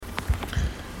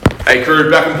Hey crew,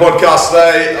 back on podcast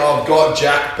today. I've got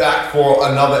Jack back for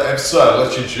another episode.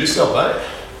 Let's introduce yourself, mate.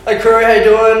 Hey crew, how you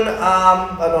doing?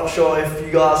 I'm not sure if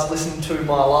you guys listened to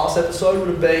my last episode. Would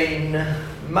have been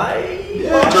May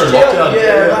last year. Lockdown.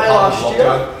 May last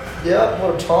year. Yeah,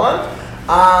 what a time.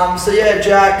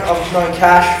 Jack, I've known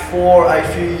Cash for a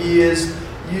few years.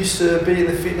 Used to be in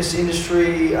the fitness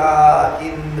industry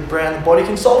in the brand The Body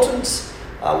Consultants,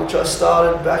 which I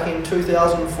started back in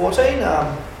 2014.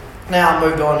 Now I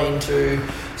moved on into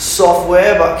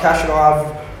software, but Cash and I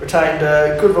have retained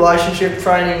a good relationship,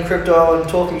 training crypto and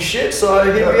talking shit, so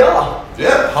here we are.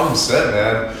 Yeah, 100%,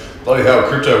 man. Bloody hell,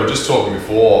 crypto, we were just talking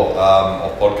before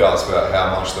off podcast about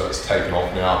how much that's taken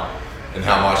off now and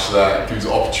how much that gives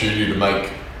opportunity to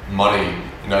make money,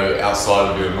 outside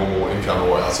of your normal income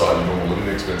or outside of your normal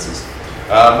living expenses.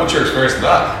 What's your experience in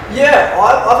that? Yeah,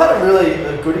 I've had a really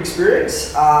good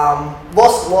experience. Made a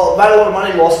lot of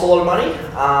money, lost a lot of money.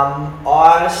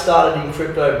 I started in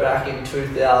crypto back in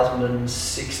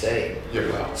 2016. Yeah,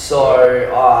 wow. So,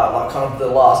 kind of the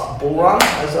last bull run,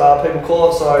 as people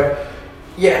call it. So,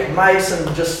 yeah, made some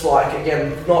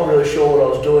again, not really sure what I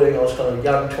was doing. I was kind of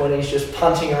young 20s, just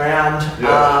punting around.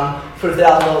 Yeah. Put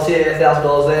 $1,000 here,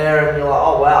 $1,000 there, and you're like,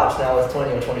 oh wow, it's now worth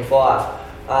 20 or 25.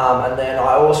 And then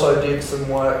I also did some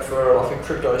work for a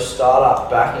crypto startup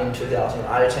back in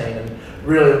 2018 and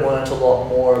really learned a lot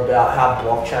more about how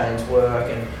blockchains work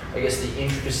and I guess the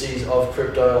intricacies of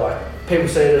crypto. Like people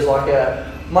see it as like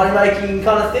a money-making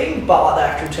kind of thing, but the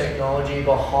actual technology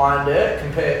behind it,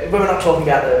 we're not talking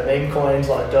about the meme coins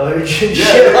like Doge and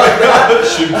shit like that.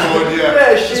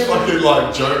 Shitcoin, Just fucking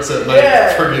like jokes that make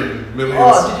friggin'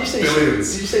 millions,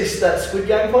 billions. Did you see that Squid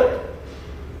Game coin?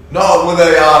 No, when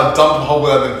they dumped a hole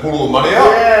where they pulled all the money out?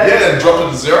 Yeah, and dropped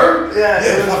it to zero? Yeah,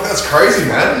 that's crazy,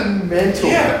 man. Mental.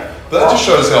 Yeah, but that just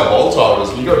shows how volatile it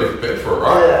is. You got to be prepared for it,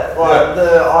 right?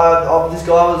 This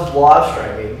guy was live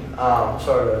streaming.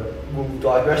 We'll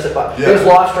digress it, but he was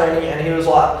live streaming and he was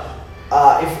like,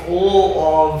 if all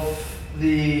of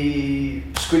the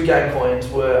Squid Game coins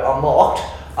were unlocked,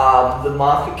 the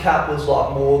market cap was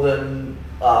like more than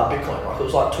Bitcoin. Like it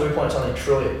was like 2.something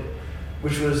trillion,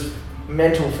 which was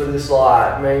mental for this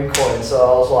meme coin. So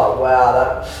I was like, wow,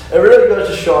 that it really goes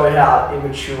to show how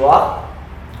immature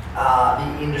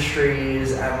the industry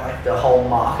is and the whole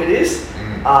market is.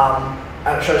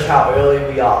 And it shows how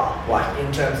early we are,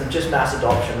 in terms of just mass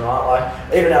adoption, right?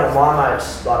 Even out of my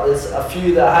mates, there's a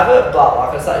few that have it, but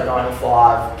I say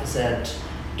 95%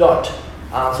 don't.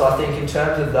 So I think in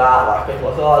terms of that, people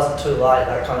are like, oh, is it too late,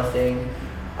 that kind of thing.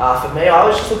 For me, I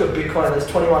always just look at Bitcoin, there's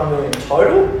 21 million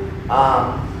total,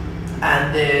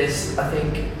 and there's, I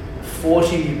think,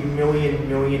 40 million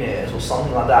millionaires or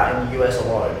something like that in the US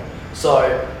alone.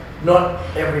 So not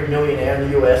every millionaire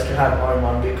in the US can own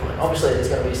one Bitcoin. Obviously, there's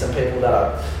going to be some people that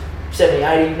are 70,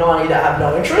 80, 90 that have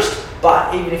no interest.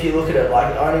 But even if you look at it,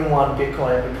 owning one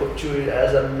Bitcoin would put you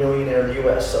as a millionaire in the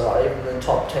US. So even the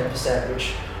top 10%,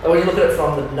 which when you look at it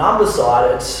from the number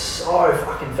side, it's so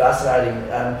fucking fascinating.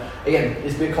 And again,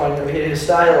 is Bitcoin going to be here to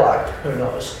stay? Who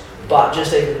knows? But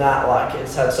just even that,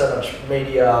 it's had so much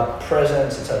media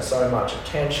presence, it's had so much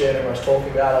attention, everyone's talking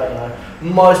about it.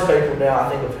 Most people now, I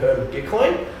think, have heard of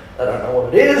Bitcoin. They don't know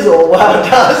what it is or what it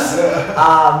does.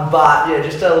 But yeah,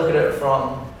 just to look at it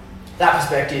from that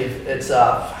perspective, it's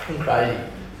fucking crazy.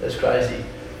 It's crazy.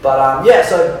 But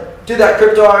so do that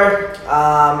crypto, and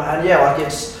I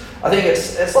think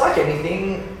it's like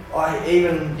anything.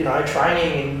 Even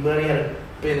training and learning how to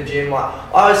be in the gym. I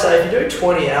always say, if you do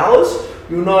 20 hours,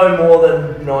 you'll know more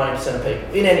than 90% of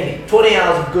people in anything. 20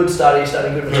 hours of good studying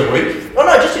good material. Per week? Oh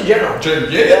no, just in general.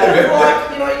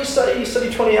 You study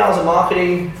 20 hours of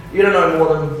marketing, you're gonna know more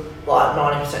than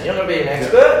 90%. You're not gonna be an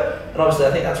expert, and obviously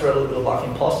I think that's where a little bit of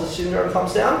imposter syndrome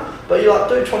comes down. But you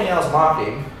do 20 hours of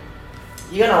marketing,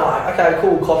 you're gonna okay,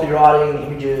 cool, copywriting,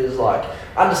 images,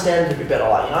 understand it a bit better.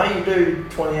 You do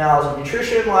 20 hours of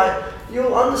nutrition,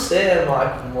 you'll understand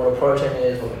what a protein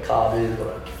is, what a carb is, what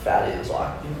a fat is,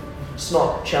 it's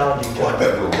not challenging. I like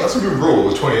that rule. That's a good rule.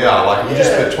 It's 20 hours. You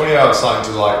just spend 20 hours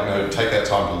starting to take that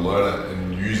time to learn it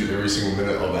and use it every single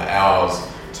minute of the hours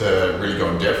to really go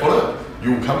in depth on it.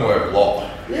 You'll come away with a lot.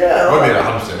 Yeah. I won't be an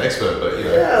 100% expert, but and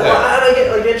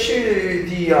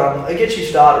it gets you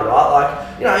started,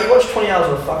 right? You watch 20 hours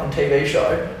of a fucking TV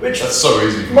show, which that's so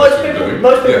easy for most people can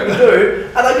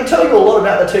do, and they can tell you a lot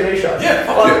about the TV show.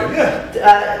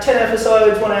 10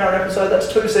 episodes, 1 hour an episode. That's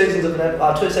 2 seasons of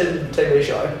a TV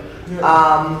show.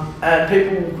 And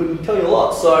people can tell you a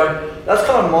lot. So that's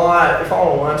kind of if I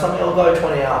want to learn something, I'll go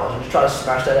 20 hours and just try to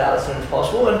smash that out as soon as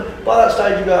possible. And by that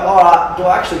stage, you go, all right, do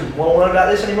I actually want to learn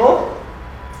about this anymore?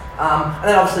 And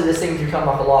then obviously there's things you become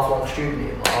like a lifelong student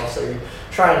in, like obviously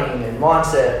training and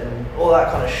mindset and all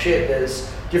that kind of shit. There's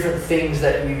different things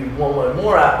that you want to learn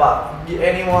more at, but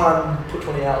anyone put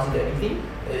 20 hours into anything,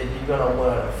 you're going to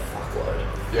learn a fuckload.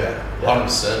 Yeah,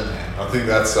 100%, man. I think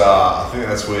that's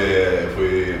where, if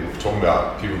we're talking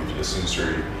about people in the fitness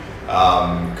industry,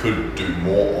 could do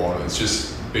more on. It's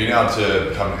just being able to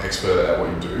become an expert at what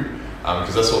you do,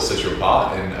 because that's what sets you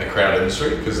apart in a crowded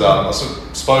industry. Because I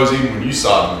suppose even when you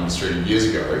started in the industry years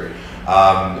ago,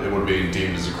 it would have been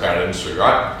deemed as a crowded industry,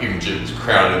 right? Even gyms,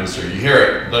 crowded industry. You hear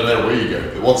it no matter where you go.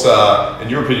 But what's, in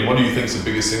your opinion, what do you think is the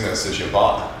biggest thing that sets you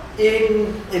apart?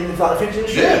 In the fitness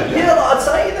industry? Yeah. I'd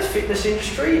say in the fitness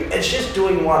industry, it's just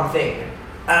doing one thing.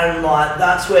 And like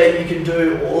that's where you can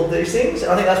do all of these things.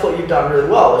 And I think that's what you've done really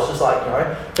well. It's just like,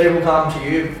 people come to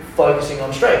you focusing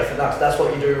on strength, and that's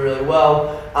what you do really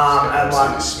well. And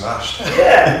like smashed.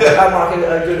 Yeah. And like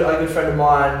a good friend of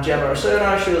mine, Gemma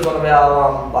Osurno, she was one of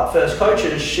our first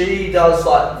coaches. She does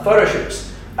like photo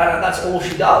shoots, and that's all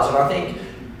she does. And I think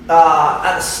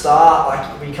at the start,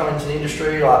 like when you come into the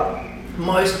industry, like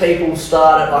most people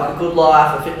start at like a Good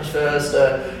Life, a Fitness First,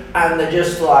 and they're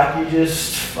just like, you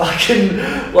just fucking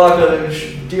like a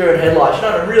deer in headlights. You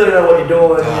don't really know what you're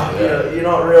doing. You're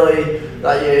not really,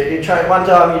 like you train, one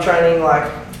time you're training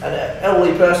like an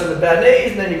elderly person with bad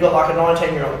knees, and then you've got like a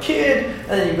 19-year-old kid, and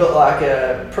then you've got like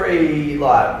a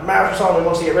marital someone who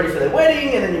wants to get ready for their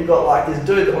wedding, and then you've got like this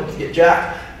dude that wants to get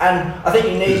jacked. And I think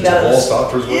you need that.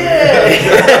 After his wedding.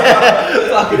 Yeah.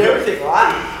 Fucking everything,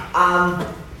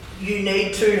 right? You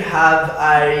need to have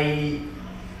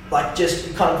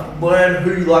just kind of learn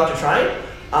who you like to train.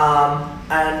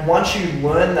 And once you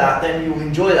learn that, then you'll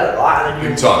enjoy that, right? And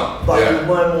then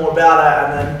you'll learn more about it.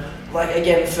 And then, like,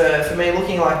 again, for me,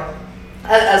 looking like,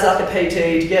 as like a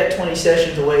PT, to get 20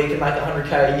 sessions a week and make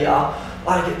 100K a year,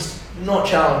 like, it's not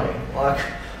challenging. Like,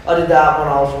 I did that when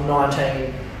I was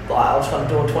 19. Like, I was kind of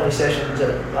doing 20 sessions at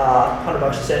 $100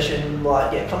 a session,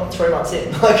 come on 3 months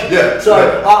in.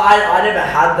 I never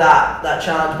had that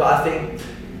challenge, but I think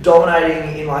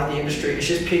dominating in like the industry is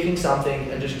just picking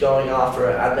something and just going after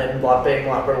it, and then like being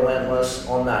like relentless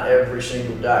on that every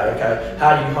single day. Okay,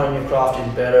 how do you hone your craft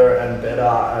in better and better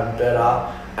and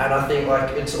better? And I think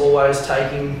like it's always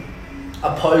taking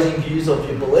opposing views of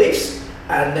your beliefs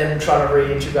and then trying to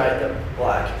reintegrate them.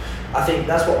 Like, I think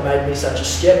that's what made me such a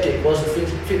skeptic was the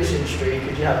fitness industry,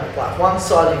 because you have like one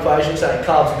side of the equation saying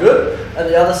carbs are good, and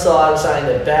the other side saying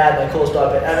they're bad and they cause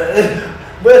diabetes. And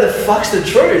where the fuck's the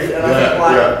truth? And I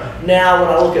think now when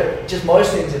I look at just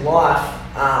most things in life,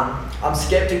 I'm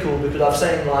skeptical because I've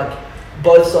seen like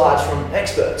both sides from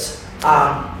experts.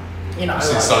 I've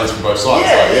seen studies from both sides.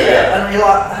 And you're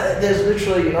like, there's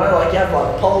literally, you have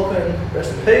like Polkin,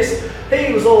 rest in peace.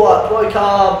 He was all like low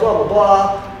carb, blah blah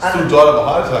blah. Still died of a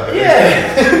heart attack.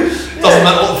 Yeah. Doesn't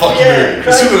matter what the fuck you do.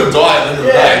 You're still gonna die at the end of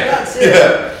the day. That's it.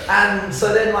 Yeah. And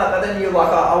so then you're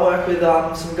like, I work with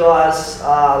some guys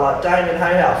like Damien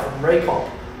Hayhow from Recomp.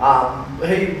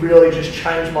 He really just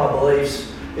changed my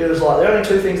beliefs. It was like the only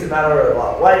two things that matter are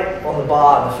like weight on the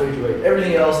bar and the food you eat.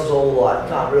 Everything else is all like you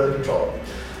can't really control it.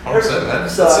 100%, man.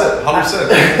 So, that's it. 100%.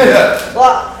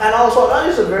 Yeah. And I was like, that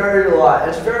is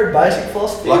it's a very basic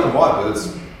philosophy. Black and white, but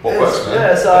it's what works, man.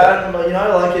 Yeah. So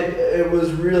it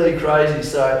was really crazy.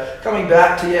 So coming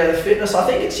back to the fitness, I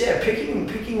think it's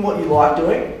picking what you like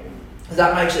doing.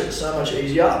 That makes it so much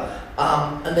easier.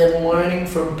 And then learning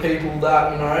from people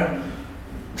that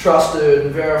trusted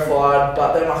and verified,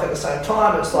 but then like at the same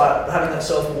time, it's like having that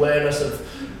self-awareness of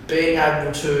being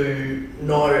able to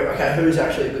know, okay, who's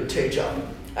actually a good teacher.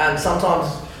 And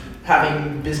sometimes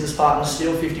having business partners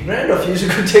steal 50 grand off you is a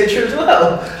good teacher as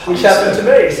well, which happened to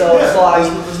me. So it's like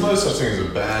there's no such thing as a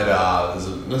bad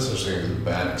no such thing as a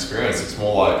bad experience. It's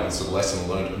more like it's a lesson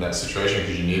learned in that situation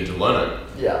because you needed to learn it.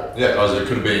 Yeah. Yeah, because it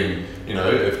could have been,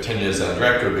 if 10 years down the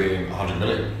track, could have been 100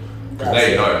 million. Because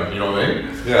now you know what I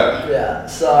mean? Yeah. Yeah.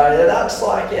 So that's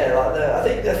like I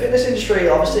think the fitness industry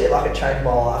obviously it changed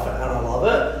my life and I love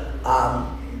it.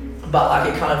 But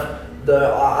like it kind of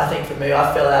I think for me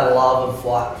I fell out of love of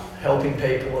like helping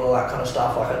people and all that kind of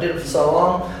stuff. Like I did it for so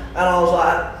long, and I was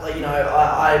like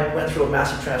I went through a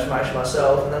massive transformation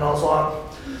myself, and then I was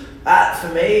like, for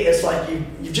me it's like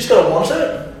you've just got to want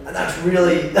it, and that's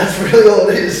really all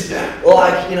it is. Yeah.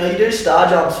 Like you do star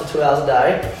jumps for 2 hours a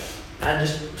day, and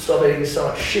just stop eating so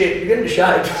much shit, you're getting into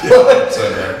shape. Yeah, it's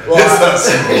that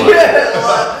simple.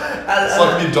 Yeah, it's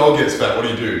like if your dog gets fat, what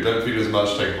do? Don't feed it as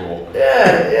much, take a walk.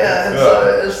 Yeah. And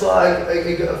so it's like,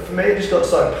 for me it just got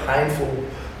so painful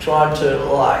trying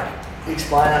to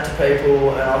explain that to people,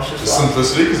 and I was just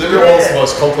simplicity, because everyone wants the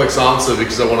most complex answer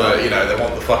because they want to, they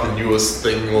want the fucking newest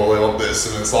thing or they want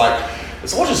this, and it's like,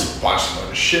 it's all just a bunch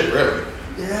of shit, really.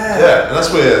 Yeah. And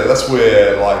that's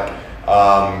where like,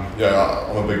 you know,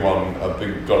 I'm a big one.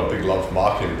 Got a big love for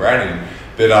marketing and branding.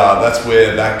 But that's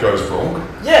where that goes wrong.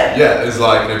 Yeah. It's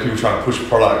like, you know, people trying to push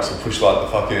products or push like the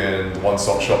fucking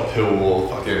one-stop shop pill or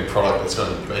fucking product that's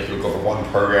going to make you look like the one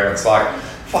program. It's like,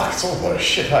 fuck, it's all a lot of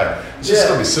shit, hey. It's just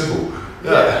going to be simple.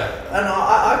 Yeah. And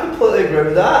I completely agree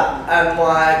with that. And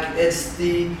like, it's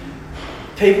the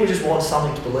people just want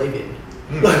something to believe in.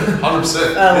 100%.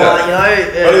 And like, you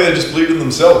know, maybe they just believe in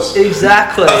themselves.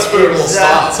 Exactly. That's where it all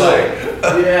starts, eh?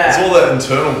 Yeah. It's all that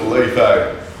internal belief,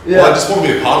 eh? Yeah. Well, I just want to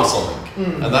be a part of something.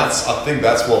 And I think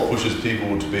that's what pushes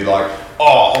people to be like,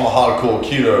 oh, I'm a hardcore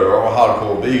keto or I'm a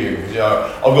hardcore vegan. You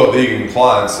know, I've got vegan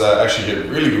clients that actually get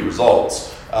really good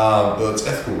results, but it's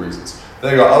ethical reasons.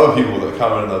 Then you got other people that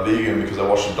come in and are vegan because they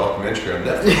watched a documentary on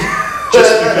Netflix.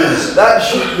 Just because. That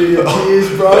should be a tears,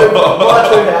 bro. My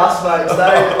two housemates,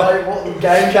 they what the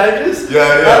game changers?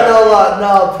 Yeah. And they were like,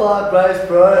 no, plant-based,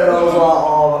 bro. And I was like,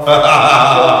 oh, my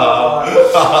fucking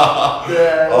God.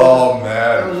 Yeah. Oh,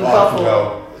 man. It was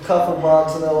a couple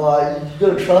months and they're like, you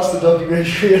gotta trust the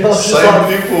documentary. And I was just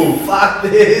like, people, fuck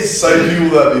this. Same people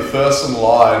that be first in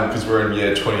line because we're in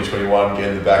year 2021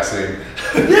 getting the vaccine.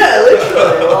 Yeah,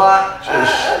 literally. Like,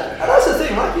 and that's the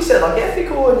thing, like you said, like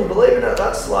ethical and you believe in it,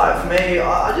 that's like, for me,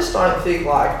 I just don't think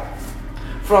like,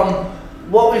 from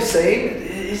what we've seen,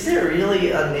 is there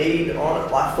really a need on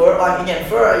it? Like, for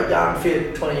a young,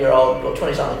 fit 20-year-old or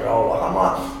 20-something-year-old, like, I'm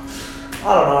like,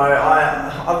 I don't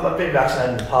know, I've been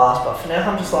vaccinated in the past, but for now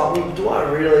I'm just like, well, do I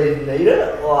really need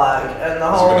it? Like, and the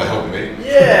whole... Is it going to help me?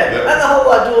 Yeah, and the whole,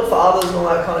 like, do it for others and all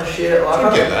that kind of shit. Like,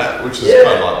 I get that, which is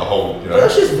kind of like the whole, you know...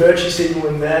 That's just virtue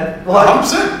signaling, man. Like,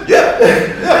 100%, yeah.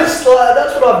 It's like,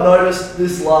 that's what I've noticed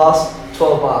this last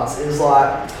 12 months, is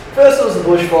like, first it was the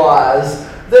bushfires,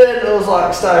 then it was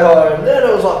like stay home, then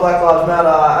it was like Black Lives Matter,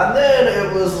 and then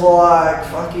it was like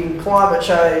fucking climate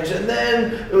change, and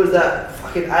then it was that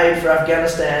fucking aid for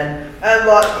Afghanistan, and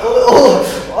like, I'm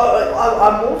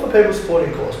all for people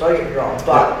supporting cause, don't get me wrong,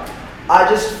 but I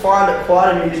just find it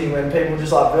quite amusing when people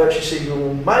just like virtue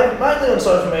signal, mainly on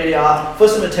social media, for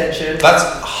some attention. That's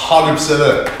 100%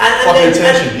 it.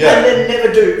 Attention, and then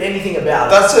never do anything about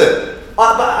it. That's it.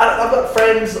 But I've got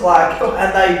friends like,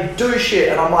 and they do shit,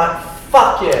 and I'm like,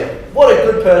 fuck yeah, what a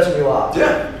good person you are.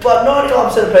 Yeah. But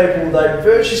 99% of people, they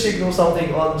virtue signal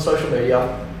something on social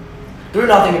media, do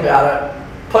nothing about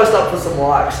it, post up for some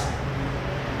likes,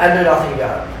 and do nothing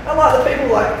about it. And like the people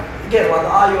like, again, like,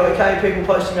 are you okay? People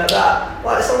posting about that.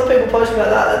 Like some of the people posting about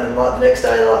that, and like the next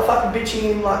day they're like fucking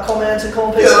bitching in like comments and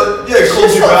calling people. Yeah,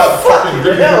 calling you out, fucking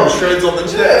ripping hell. little shreds on the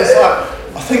internet. It's like,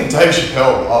 I think Dave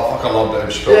Chappelle, I love Dave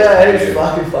Chappelle. Yeah, he's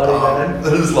fucking funny, man.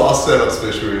 His last stand-up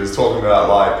special, he was talking about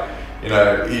like, you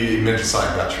know, he mentioned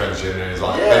something about transgender, and he's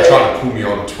like, they're trying to pull me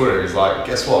on Twitter. He's like,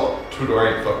 guess what? Twitter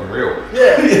ain't fucking real.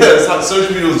 Yeah. It's like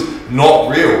social media's not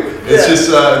real. It's just,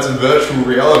 it's a virtual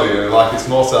reality, and like, it's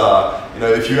not, you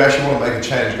know, if you actually want to make a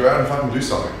change, go out and fucking do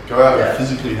something. Go out and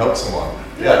physically help someone.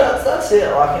 Yeah, that's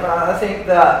it. Like, you know, I think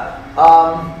that,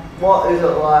 what is it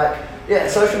like? Yeah,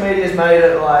 social media's made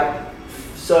it like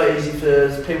so easy for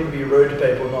people to be rude to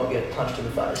people and not get punched in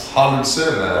the face.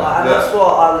 100%, man. Like, and that's what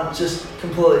I just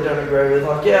completely don't agree with.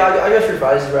 Like, yeah, I go through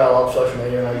phases where I love social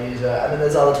media and I use it, and then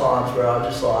there's other times where I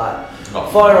just like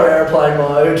phone on airplane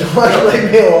mode, like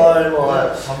leave me alone.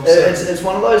 Like, it's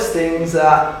one of those things that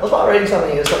I was like reading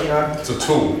something. It's like, you know, it's a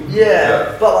tool.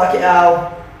 Yeah, but like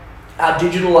our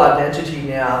digital identity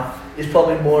now is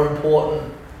probably more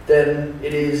important than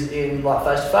it is in like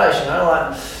face to face. You know,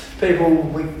 like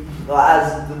people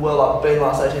as the world like been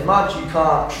last 18 months, you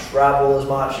can't travel as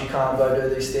much, you can't go do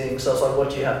these things. So it's like, what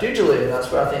do you have digitally? And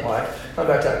that's where I think, like, come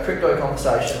back to that crypto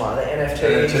conversation, like the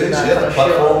NFTs and that kind of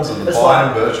platforms shit. and the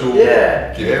buying virtual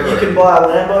gear. You can buy a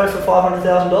Lambo for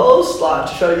 $500,000, like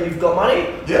to show you've got money,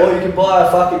 or you can buy a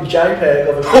fucking JPEG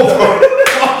of a crypto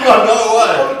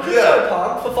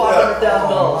pump for $500,000.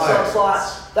 So it's like,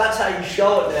 that's how you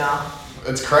show it now.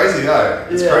 It's crazy, eh?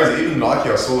 It's crazy. Even Nike,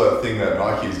 I saw that thing that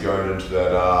Nike is going into that,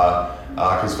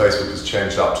 because Facebook has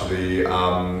changed up to the,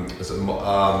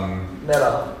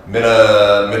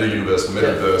 Meta Universe or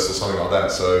Metaverse or something like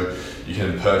that. So you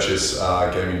can purchase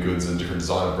gaming goods and different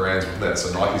designer brands within that. So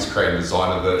Nike's creating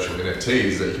designer virtual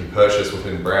NFTs that you can purchase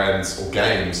within brands or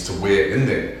games to wear in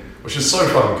there, which is so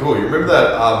fucking cool. You remember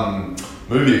that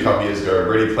movie a couple years ago,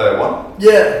 Ready Player One?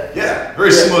 Yeah,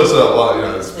 very similar to, well, you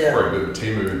know, it's probably a bit of a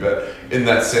team movie, but in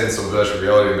that sense of virtual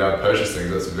reality and now purchase things,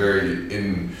 that's very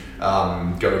in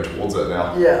going towards that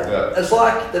now. Yeah. It's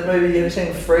like the movie, have you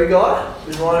seen Free Guy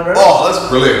with Ryan Reynolds? Oh, that's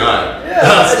brilliant, eh? Yeah.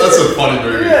 That's a funny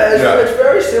movie. Yeah, it's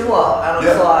very similar, and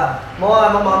it's like,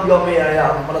 my mum got me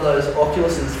one of those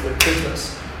Oculuses for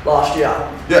Christmas last year.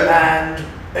 Yeah. And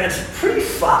it's pretty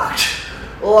fucked.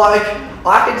 Like,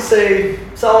 I can see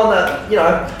someone that, you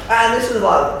know, and this is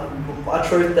like a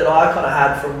truth that I kind of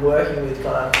had from working with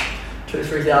kind of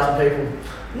 2,000-3,000 people.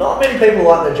 Not many people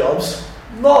like their jobs.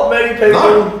 Not many people.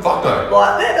 No, fuck no.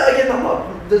 Like,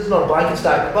 again, this is not a blanket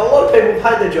statement, but a lot of people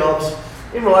hate their jobs,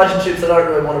 in relationships they don't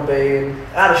really want to be in,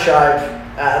 out of shape,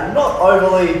 and not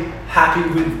overly happy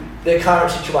with their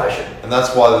current situation. And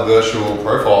that's why the virtual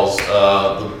profiles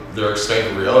they're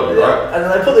extended reality, right? And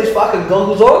then they put these fucking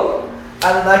goggles on, and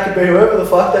then they can be whoever the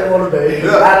fuck they want to be.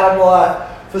 Yeah. And I'm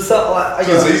like, for something like...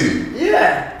 So it's easy.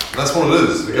 Yeah. That's what it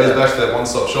is. It goes back to that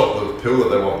one-stop shop, the pill that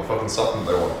they want, the fucking supplement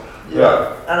they want.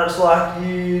 Yeah. And it's like,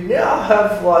 you now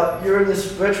have, like, you're in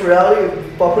this virtual reality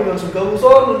by putting on some goggles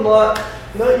on, and like,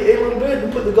 you know, you eat a little bit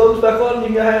and put the goggles back on and you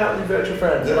can go hang out with your virtual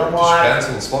friends. Yeah, And I'm just like...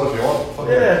 cancel the spot if you want. Fuck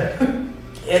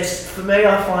yeah. It's, for me,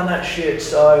 I find that shit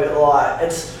so, like,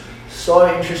 it's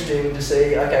so interesting to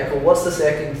see, okay, cool, what's the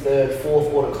second, third, fourth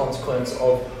order consequence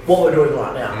of what we're doing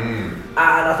right now? And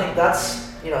I think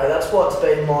that's, you know, that's what's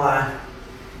been my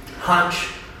hunch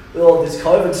with all this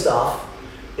COVID stuff,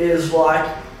 is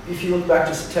like, if you look back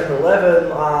to September 11,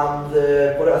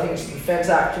 what I think it's the Defense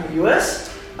Act in the US,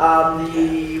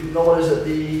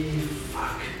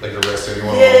 They can arrest anyone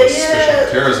on suspicion of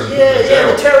terrorism.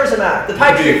 The Terrorism Act, the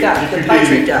Patriot Act, you could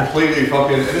be completely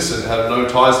fucking innocent, have no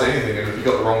ties to anything, and if you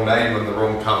got the wrong name and the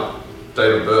wrong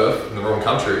date of birth in the wrong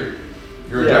country,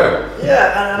 you're in jail.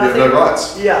 Yeah, and you have no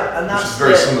rights. Yeah, and that's which is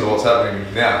very similar to what's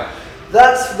happening now.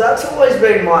 That's always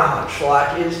been my hunch.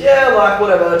 Like,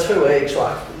 whatever, 2 weeks,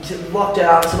 like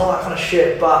lockdowns and all that kind of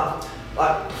shit. But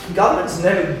like, governments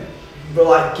never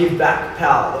give back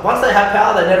power. Once they have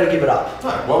power, they never give it up. No,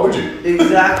 why would you?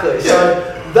 Exactly.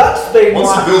 So that's been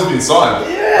once the bill's been signed.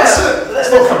 Yeah, that's it.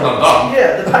 It's not coming undone.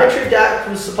 Yeah, the Patriot Act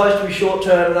was supposed to be short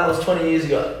term, and that was 20 years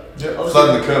ago. Yeah,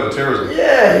 flatten the curve of terrorism.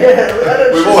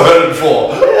 Yeah. We've all heard it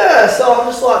before. Yeah, so I'm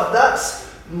just like,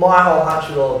 that's my whole hunch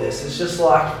with all of this. It's just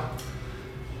like,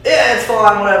 yeah, it's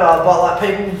fine, whatever. But like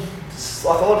people,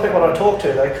 like a lot of people I don't talk to,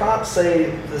 they can't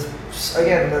see this,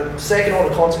 again, the second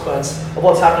order consequence of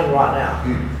what's happening right now.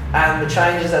 And the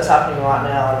changes that's happening right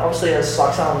now. And obviously as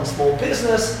like someone in small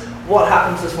business, what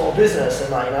happens to small business?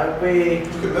 And like, you know,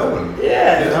 look at Melbourne.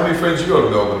 Yeah. How many friends you got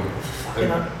in Melbourne? You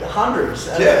know, hundreds.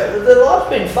 And yeah. Their life's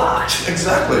been fucked.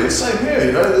 Exactly. Same here,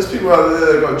 you know, there's people out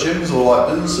there that got gyms or like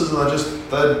businesses and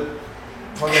they're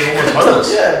fucking almost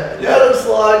homeless. Yeah. But it's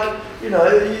like, you know,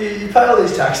 you pay all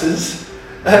these taxes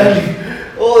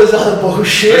and all this other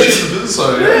bullshit. Especially the business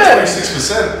owner,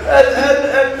 26%.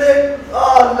 And then,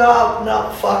 oh no,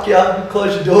 fuck you,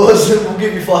 close your doors and we'll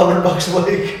give you $500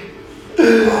 a week.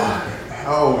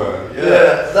 Hell, man.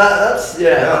 That's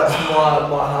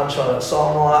my hunch on it. So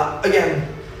I'm like, again,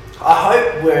 I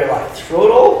hope we're like through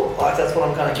it all. Like that's what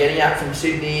I'm kind of getting at from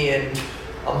Sydney, and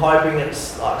I'm hoping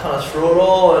it's like kind of through it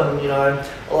all. And you know,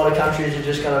 a lot of countries are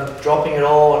just kind of dropping it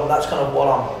all, and that's kind of what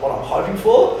I'm hoping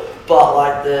for. But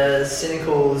like the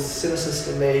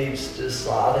cynicist in me is just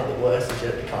like, I think the worst is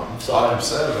yet to come. So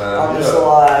 100%, man. I'm just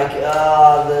like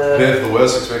prepare for the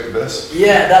worst, expect the best.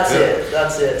 Yeah,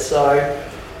 that's it. So.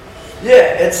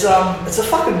 Yeah, it's a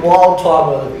fucking wild time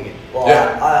we're living in. Like,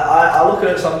 I look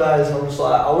at it some days and I'm just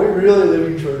like, are we really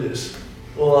living through this?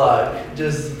 Like,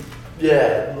 just,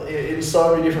 in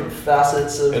so many different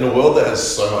facets of... In a world that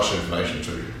has so much information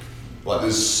too. Like,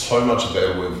 there's so much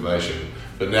available information,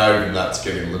 but now even that's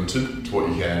getting limited to what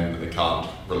you can and can't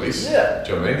release. Yeah.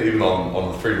 Do you know what I mean? Even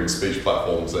on the freedom of speech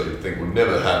platforms that you think would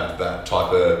never have that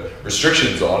type of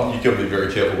restrictions on, you can be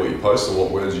very careful what you post or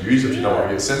what words you use if you don't want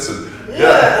to get censored.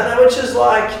 Yeah, and which is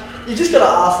like, you just got to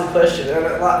ask the question.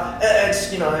 And like,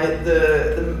 it's, you know,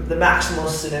 the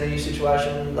maximalists in any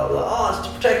situation, they'll be like, oh, it's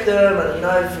to protect them, and you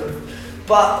know,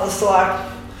 but it's like,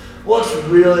 what's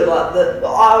really like, I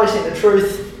always think the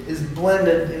truth is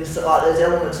blended in, like, there's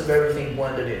elements of everything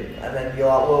blended in, and then you're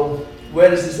like, well, where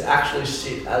does this actually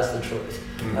sit as the truth?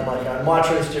 And like, you know, my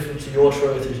truth is different to your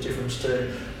truth, is different to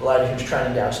the lady who's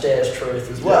training downstairs truth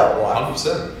as well. Yeah, like,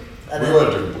 100%. We all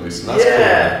have different beliefs, and that's cool,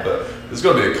 man. But there's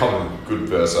got to be a common good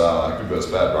versus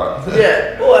bad, right?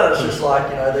 Yeah, well, and it's just like,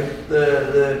 you know,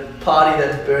 the party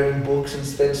that's burning books and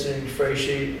censoring free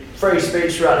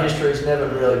speech throughout history has never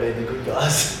really been the good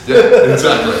guys. Yeah,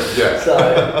 exactly. Yeah. So,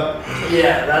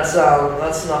 yeah, that's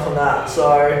enough on that.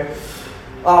 So,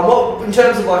 what in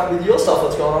terms of like with your stuff,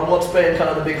 what's going on? What's been kind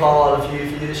of the big highlight for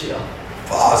you this year?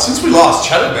 Since we last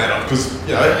chatted, man, because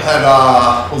you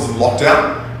know was in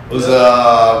lockdown. Was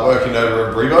working over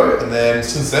in Brivo, and then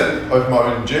since then opened my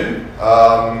own gym.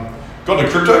 got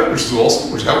into crypto, which is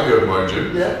awesome, which helped me open my own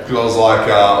gym. Yeah. Because I was like,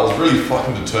 I was really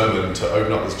fucking determined to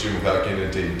open up this gym without getting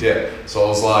into any debt. So I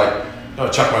was like,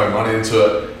 chuck my own money into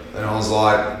it. And I was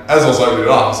like, as I was opening it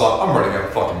up, I was like, I'm running out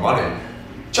of fucking money.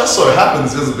 Just so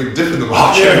happens there's a big dip in the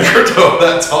market in crypto at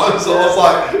that time. So I was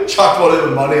like, chuck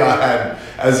whatever money I had,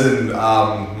 as in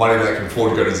money that can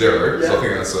afford to go to zero. Yeah. So I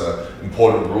think that's an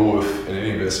important rule in any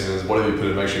investing is whatever you put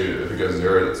in, make sure if it goes to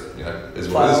zero, it's, is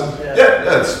what it is. Yeah,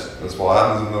 that's what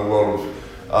happens in the world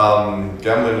of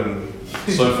gambling and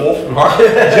so forth, right?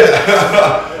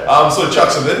 Yeah. So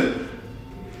chuck some in.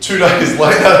 2 days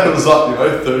later, it was up,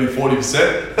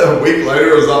 30-40%. A week later,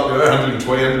 it was up,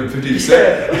 120-150%.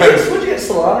 Yeah. What'd you get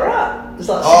Solana at? It's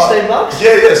like $16.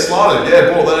 Yeah, Solana.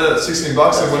 Yeah, bought that at $16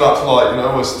 and went up to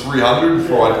almost 300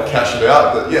 before I cashed it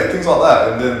out. But yeah, things like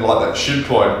that. And then that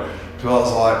shitcoin. Because I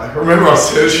was like, I remember I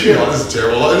said to you, this is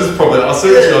terrible. This is probably, I said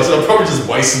to you, I said, I'm probably just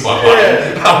wasting my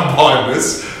money. I'm buying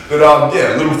this. But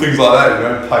little things like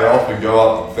that, pay off and go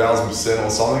up 1,000%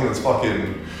 or something. It's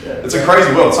fucking. It's a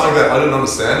crazy world. Something that I didn't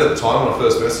understand at the time when I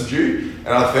first messaged you, and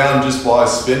I found just by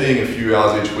spending a few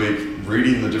hours each week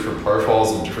reading the different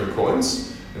profiles of different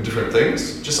coins and different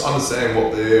things, just understanding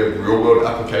what their real world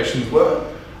applications were,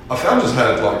 I found just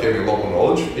had gave me a lot more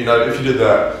knowledge. If you did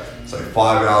that, say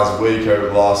 5 hours a week over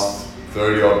the last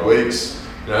 30 odd weeks,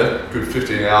 good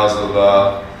 15 hours of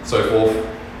so forth,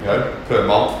 per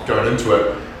month going into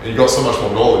it, and you got so much more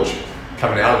knowledge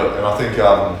coming out of it, and I think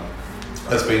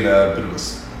that's been a bit of a,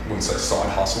 I wouldn't say side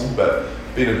hustle, but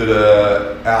been a bit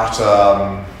of out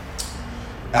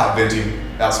venting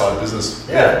outside of business.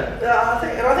 Yeah, I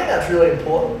think that's really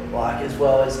important. As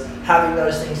well as having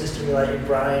those things to stimulate your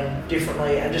brain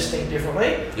differently and just think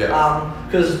differently. Yeah.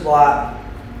 Because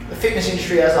the fitness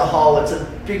industry as a whole, it's a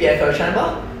big echo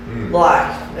chamber.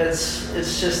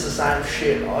 It's just the same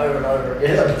shit over and over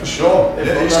again. Yeah, for sure. You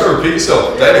just got to repeat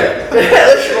yourself daily.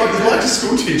 You're like a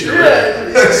school teacher. Yeah,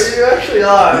 you actually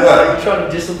are. Yeah. You're trying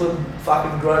to discipline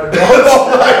fucking grown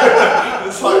adults.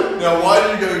 It's now why do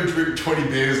you go and drink 20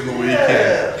 beers on the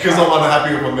weekend? Because I'm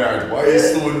unhappy with my marriage. Why are you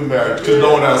still in marriage? Because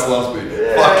no one else loves me.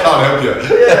 Fuck, can't help you.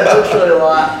 Yeah, literally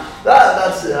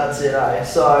that's it, eh?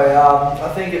 So I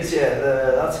think it's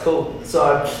that's cool.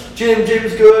 So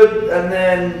gym's good, and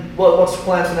then what's the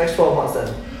plan for the next 12 months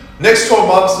then? Next 12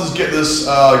 months is get this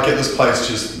place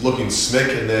just looking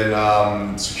slick, and then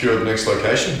secure the next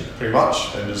location pretty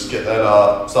much, and just get that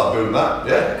start building that.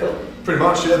 Yeah, cool. Pretty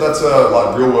much, yeah. That's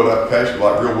real world application,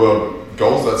 real world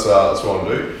goals. That's what I want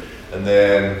to do, and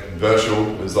then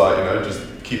virtual is just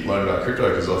keep learning about crypto,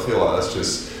 because I feel like that's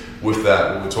just. With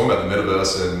that, we're talking about the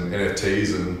metaverse and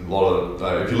NFTs and a lot of.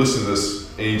 If you listen to this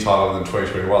any time other than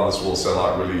 2021, this will all sound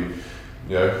like really,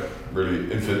 really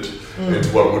infant into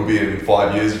what it would be in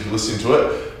 5 years if you listen to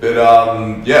it. But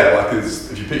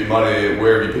if you put your money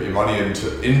wherever you put your money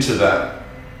into that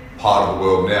part of the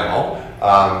world now,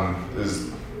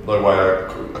 there's no way I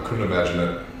couldn't imagine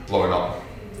it blowing up.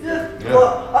 Yeah.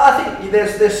 Well, I think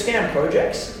there's scam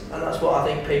projects, and that's what I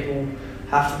think people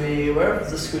have to be aware of.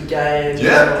 The Squid Game.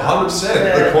 Yeah, 100%.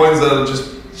 Yeah. The coins that are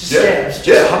just scams.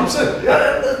 Yeah, 100%.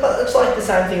 Yeah. But it's like the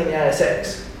same thing on the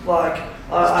ASX.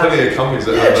 There's plenty of companies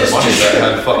that have the money that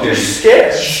had fucking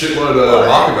shitload of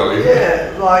market value.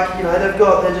 Yeah,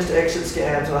 they're just exit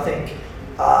scams, and I think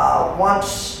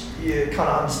once you kind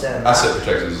of understand asset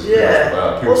protectors.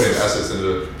 People putting assets in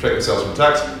to protect themselves from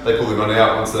tax. They pull their money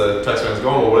out once the taxman's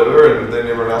gone or whatever, and then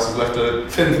everyone else is left to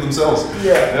fend for themselves.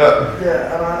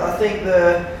 Yeah. And I think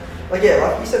like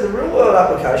you said, the real world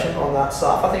application on that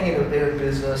stuff. I think in a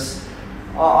business,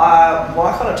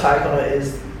 my kind of take on it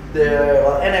is they're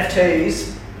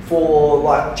NFTs for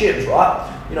gyms, right?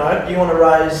 You want to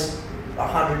raise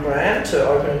 $100,000 to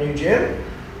open a new gym,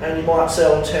 and you might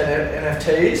sell 10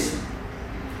 NFTs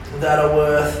that are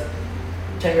worth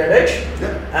 $10,000 each.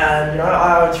 Yeah. And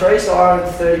I own 3, so I own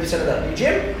 30% of that new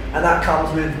gym, and that comes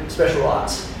with special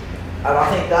rights. And I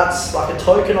think that's a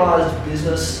tokenized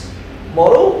business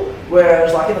model,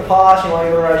 whereas in the past, you want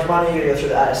to raise money, you go through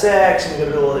the ASX, and you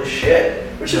got to do all this shit,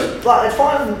 which is it's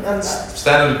fine. And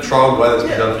standard trial way that's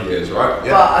been done for years, right?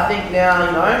 Yeah. But I think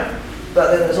now,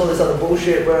 but then there's all this other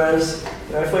bullshit, whereas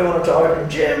if we wanted to open a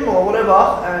gym or whatever,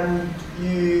 and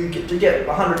you get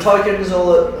 100 tokens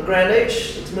all at $1,000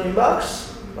 each, it's $1 million,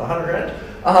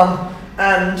 $100,000.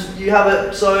 And you have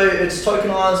it so it's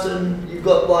tokenized, and you've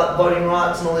got voting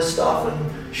rights and all this stuff,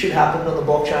 and shit happened on the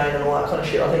blockchain and all that kind of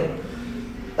shit. I think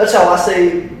that's how I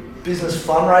see business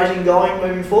fundraising going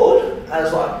moving forward,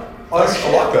 as ownership. I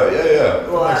like that, yeah.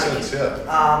 That makes sense,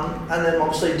 yeah. And then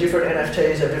obviously different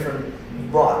NFTs have different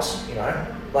rights, you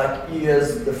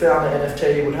as the founder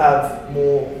NFT would have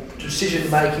more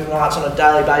decision-making rights on a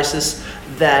daily basis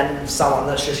than someone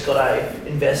that's just got a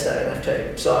investor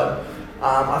NFT. So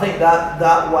I think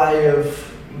that way of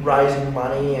raising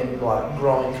money and like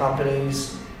growing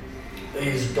companies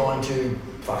is going to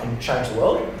fucking change the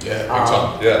world. Yeah, big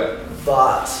time. Yeah.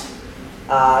 But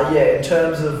in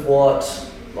terms of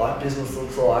what like business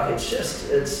looks like, it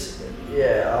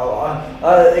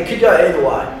could go either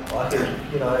way. Like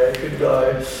it could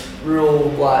go real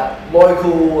like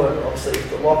local, and obviously if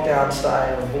the lockdown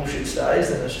stays and bullshit stays,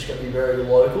 then it's just going to be very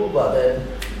local. But then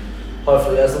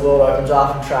hopefully as the world opens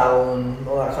up and travel and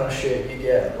all that kind of shit, you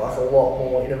get like a lot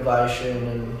more innovation.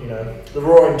 And the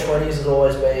Roaring 20s has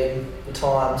always been the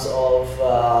times of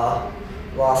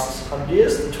last 100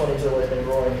 years. The 20s has always been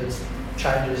roaring because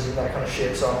changes and that kind of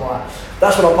shit. So I'm like,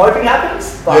 that's what I'm hoping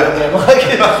happens. But again, like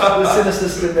the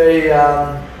cynicist in me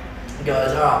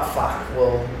goes, oh fuck,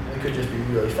 well we could just be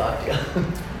really fucked.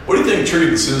 What do you think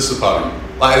triggered the sinister party?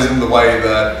 Like, as in the way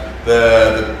that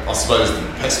the I suppose the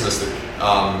pessimistic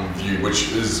view,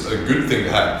 which is a good thing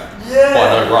to have. Yeah.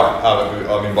 By no right.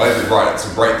 I mean, by every right,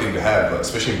 it's a great thing to have,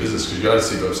 especially in business, because you got to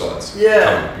see both sides.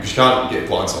 Yeah. Because you can't get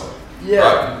blindsided. Yeah.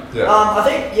 Right? Yeah. I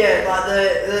think like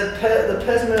the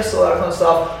pessimists, all that kind of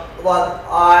stuff.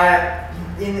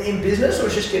 Like in business, I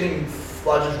was just getting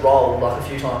just rolled like a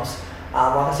few times.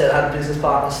 Like I said, I had a business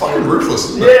partner. Fucking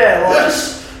ruthless, isn't it? Yeah,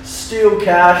 just steal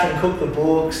cash and cook the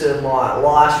books and like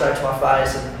lie straight to my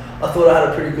face. And I thought I had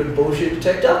a pretty good bullshit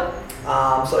detector.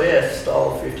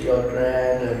 Stole 50 odd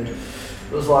grand, and it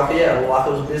was like it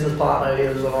was a business partner, he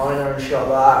was an owner and shit like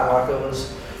that, and like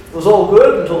it was all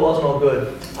good until it wasn't all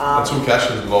good. Until cash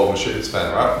is involved and shit hits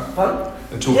fan, right? Pardon?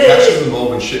 Until cash is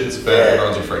involved and shit hits fan,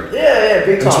 everyone's your friend. Yeah,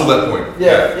 big time. Until that point.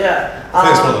 Yeah. I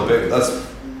think it's one of the big,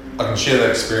 I can share that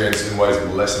experience in ways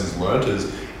of lessons learned,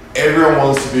 is everyone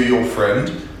wants to be your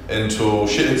friend until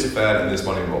shit hits a fan and there's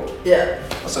money involved. Yeah.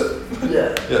 That's it.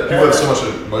 Yeah. People have so much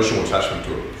emotional attachment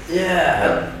to it.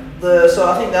 Yeah. So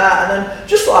I think that, and then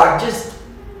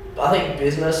I think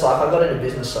business, like I got into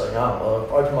business so young. I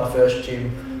opened my first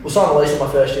gym, signed the lease for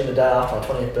my first gym the day after my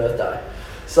 20th birthday.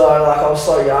 So like I was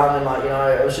so young, and like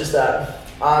it was just that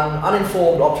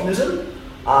uninformed optimism,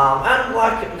 and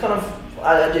like kind of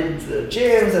I did the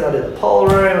gyms, and I did the pole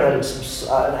room, and I did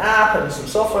some an app and some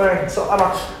software, and so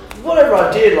whatever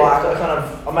I did, like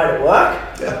I made it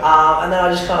work. Yeah. And then I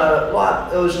just kind of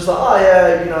like it was just like, oh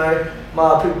yeah,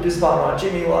 my business partner,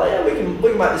 Jimmy, like yeah, we can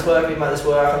make this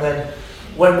work, and then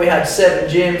when we had 7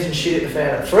 gyms and shit hit the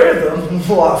fan at 3 of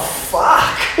them, like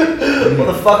fuck, what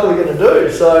the fuck are we gonna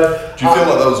do? So do you feel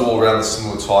like that was all around the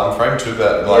similar time frame to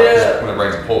that, like when it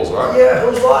rains and pours, right? Yeah, it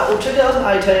was like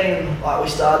 2018. Like we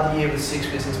started the year with 6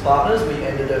 business partners, we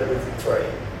ended it with 3.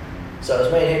 So it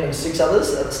was me and him and 6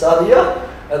 others at the start of the year,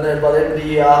 and then by the end of the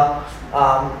year,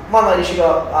 one lady she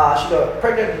got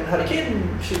pregnant and had a kid,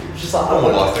 and she was just like, I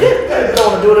don't want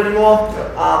to do it anymore.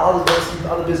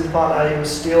 Other business partner, he was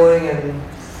stealing and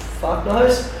fuck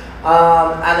knows.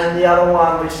 And then the other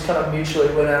one, we just kind of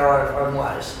mutually went our own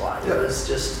ways. Like it was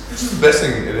just. Which is the best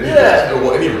thing in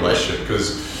any relationship,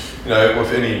 because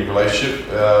with any relationship,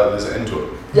 there's an end to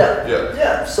it.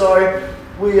 Yeah. So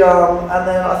we and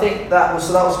then I think that was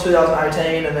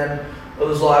 2018, and then. It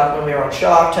was like when we were on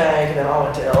Shark Tank, and then I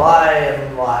went to LA,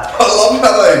 and like... I love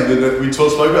how we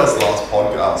spoke about this last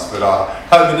podcast, but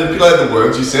how they manipulated the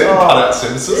words you said and cut out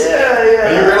sentences. Yeah.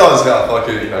 And you realise how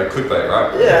fucking, clickbait,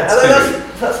 right? Yeah, and then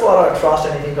that's why I don't trust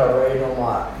anything I read on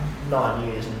like 9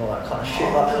 years and all that kind of shit.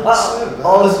 I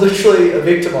was literally a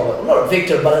victim of it. I'm not a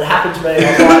victim, but it happened to me.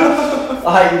 I was like,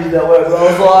 I hate using that word, but I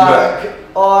was like...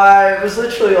 I was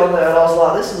literally on there and I was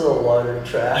like, this is a load of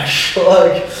trash.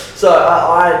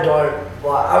 I don't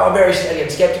I'm very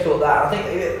skeptical of that. I think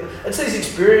it's these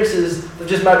experiences that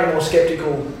just made me more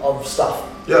skeptical of stuff.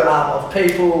 Of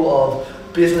people, of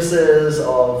businesses,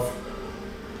 of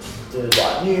the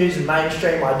news and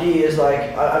mainstream ideas.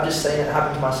 I've just seen it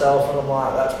happen to myself, and I'm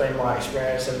like, that's been my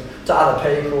experience, and to other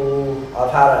people,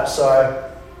 I've had it. So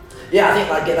I think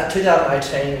that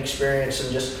 2018 experience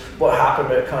and just what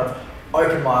happened, it kind of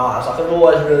opened my eyes. I've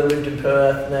always really lived in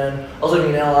Perth, and then I was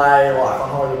living in LA, on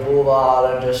Hollywood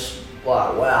Boulevard, and just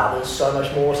wow, there's so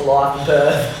much more to life in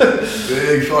Perth.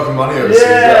 Big fucking money overseas.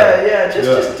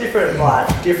 Just different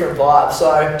vibes.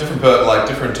 So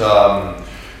different.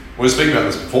 We were speaking about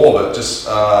this before, but just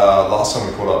last time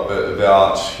we caught up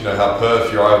about how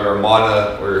Perth, you're either a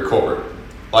minor or you're a corporate.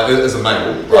 As a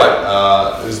male,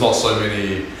 right? There's not so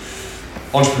many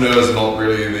entrepreneurs, and not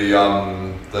really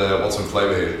the what's in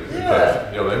flavour here in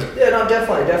Perth. You know what I mean? Yeah, no,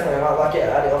 definitely. And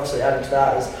obviously adding to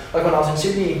that is when I was in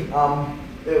Sydney.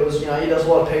 It was, there's a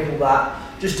lot of people that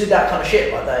just did that kind of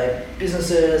shit. Like they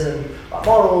businesses and like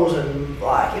models and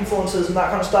like influencers and that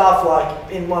kind of stuff.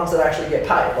 Like in ones that actually get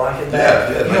paid. Like and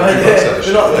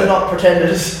they're not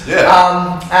pretenders.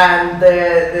 Yeah. And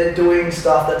they're doing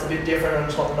stuff that's a bit different and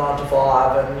it's not 9 to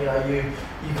 5. And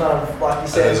you kind of like you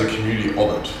said. And there's a community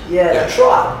of it. Yeah, the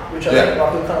tribe, which I think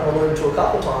like we've kind of alluded to a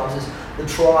couple of times, is the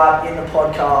tribe in the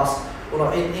podcast. Well,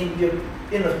 not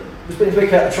we've been speaking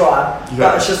about the tribe,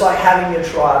 but it's just like having your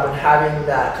tribe and having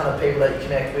that kind of people that you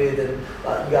connect with, and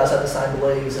like you guys have the same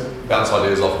beliefs and bounce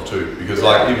ideas off of too. Because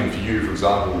like even for you, for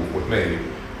example, with me,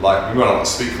 like we might not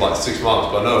speak for like 6 months,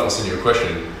 but I know if I send you a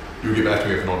question, you'll get back to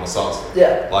me with an honest answer.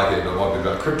 Yeah. Like it might be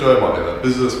about crypto, it might be about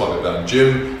business, it might be about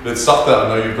gym, but it's stuff that I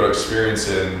know you've got experience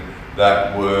in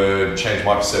that would change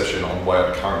my perception on the way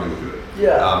I currently look at it.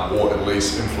 Yeah. Or at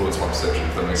least influence my perception,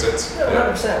 if that makes sense.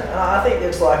 Yeah, 100%. And I think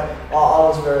it's like, I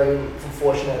was very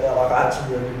fortunate that like I had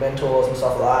some really good mentors and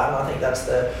stuff like that, and I think that's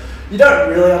you don't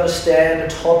really understand a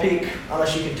topic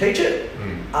unless you can teach it.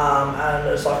 And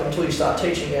it's like until you start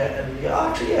teaching it and you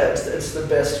go, it's the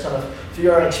best kind of for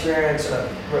your own experience, and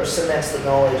it cements the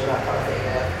knowledge and that kind of thing.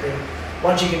 And I think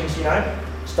once you can,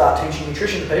 start teaching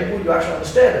nutrition to people, you actually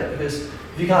understand it, because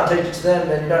if you can't teach it to them,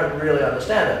 then you don't really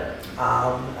understand it.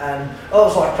 And it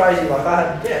was like crazy. Like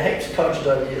I had heaps of coaches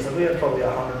over the years. Like we had probably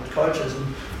 100 coaches,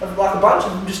 and like a bunch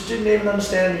of them just didn't even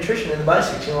understand nutrition in the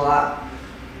basics.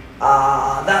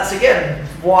 That's again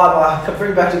why I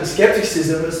bring back to the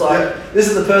skepticism. It's like this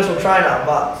is the personal trainer,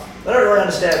 but they don't really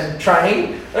understand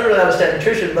training. They don't really understand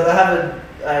nutrition, but they have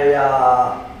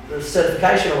a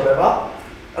certification or whatever.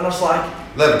 And it's like,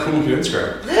 they have a cool looking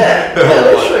Instagram. Yeah,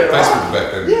 literally, right? Facebook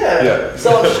back then. Yeah.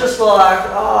 So it's just like,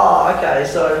 okay,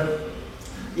 so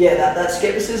that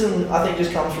skepticism I think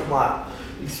just comes from like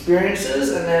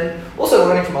experiences, and then also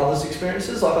learning from others'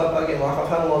 experiences. Like I've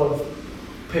had a lot of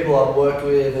people I've worked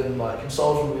with and like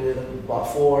consulted with and like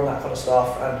for and that kind of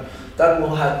stuff, and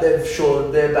they've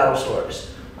shared their battle stories.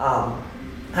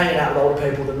 Hanging out with older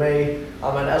people than me.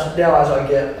 I mean, as I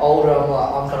get older,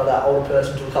 I'm kind of that older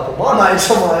person to a couple of my mates.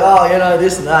 I'm like,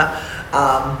 this and that.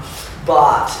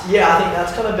 But yeah, I think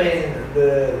that's kind of been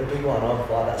the big one of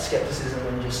like that skepticism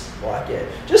and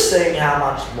just seeing how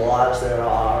much lies there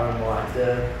are and like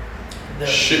the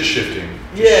shit shifting.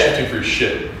 Just shifting through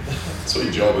shit. That's what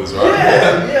your job is, right?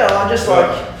 Yeah. I just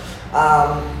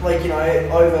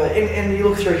and you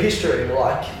look through history,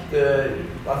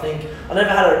 I think I never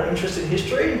had an interest in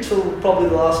history until probably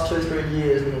the last 2-3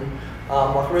 years, and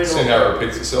seeing how it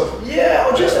repeats itself. Yeah,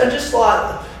 and just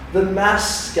like the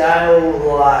mass scale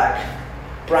like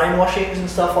brainwashings and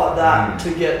stuff like that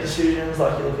to get decisions.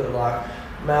 Like you look at like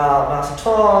Mao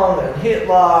Zedong and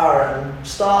Hitler and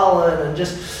Stalin, and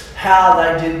just how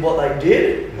they did what they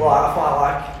did. Like I find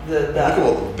like look at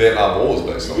what the Vietnam War was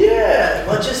based on. Yeah,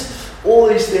 like just all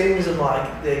these things, and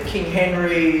like the King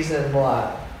Henrys, and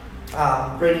like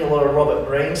reading a lot of Robert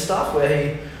Greene stuff where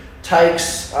he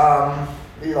takes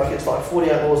it's like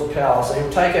 48 laws of power. So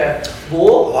he'll take a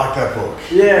law. I like that book.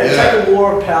 Yeah, take a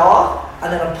law of power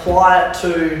and then apply it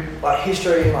to like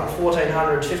history in like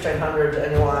 1400s, 1500s,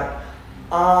 and you're like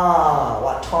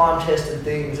time-tested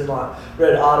things, and like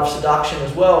read Art of Seduction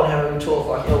as well, and how we talk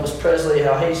like Elvis Presley,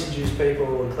 how he seduced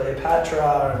people, and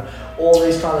Cleopatra, and all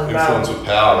these kind of influence with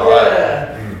power, right?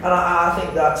 Yeah, and I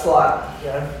think that's like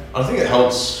I think it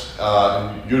helps.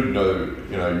 You'd know,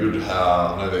 I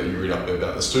know that you read up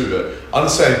about this too, but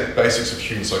understand basics of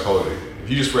human psychology. If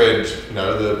you just read,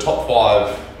 the top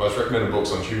 5 most recommended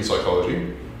books on human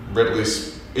psychology, read at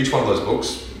least each one of those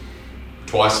books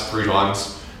twice, 3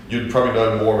 times, you'd probably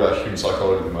know more about human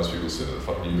psychology than most people sit at the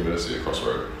fucking university across the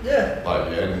road. Yeah.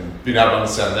 And being able to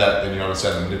understand that, then you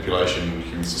understand the manipulation in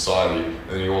human society, and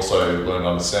then you also learn to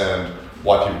understand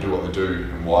why people do what they do,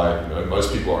 and why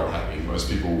most people aren't happy. Most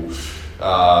people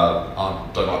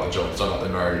don't like their jobs, don't like their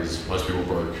marriages. Most people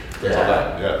broke. Things like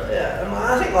that. Yeah, and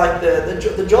I think like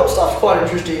the job stuff's quite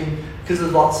interesting because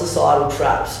there's lots of societal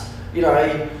traps.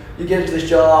 You get into this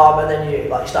job and then you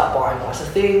like start buying nicer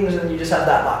things, and you just have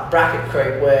that like bracket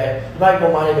creep where you make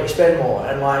more money but you spend more,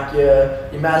 and like your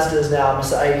Mazda's now a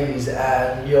Mercedes,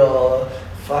 and your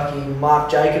fucking Marc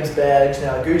Jacobs bag's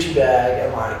now a Gucci bag,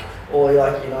 and like, or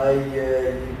like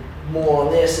you're more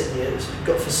on this, and you've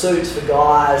got for suits for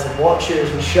guys and watches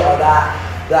and shit like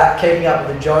that keeping up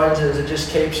with the Joneses, it just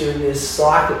keeps you in this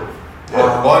cycle.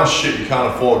 Yeah, buying shit you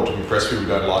can't afford to impress people you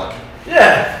don't like.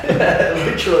 Yeah,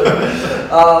 literally.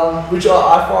 Which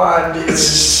I find it's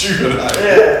stupid.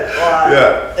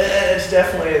 It's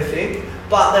definitely a thing.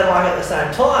 But then, like at the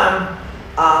same time,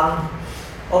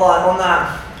 like on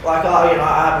that like, I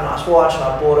have a nice watch and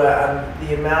I bought it, and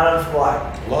the amount of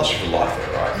like. It lasts you for life,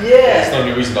 though, right? Yeah. There's no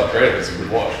new reason to upgrade it. It's a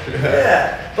good watch.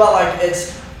 Yeah, but like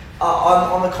it's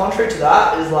on the contrary to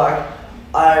that is like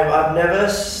I've never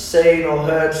seen or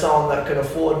heard someone that can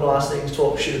afford nice things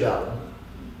talk shit about them.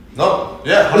 No,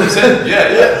 yeah, 100%.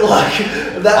 Yeah. Like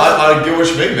that's. I get what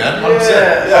you mean, man. 100%.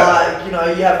 Yeah.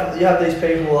 Like you have these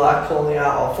people like calling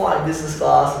out, oh, flying business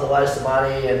class is a waste of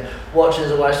money, and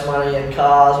watches are a waste of money, and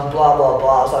cars and blah blah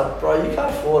blah. It's like, bro, you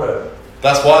can't afford it.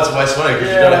 That's why it's a waste of money, because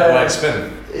you don't have money to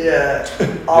spend. Yeah,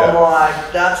 I'm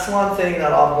like, that's one thing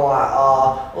that I'm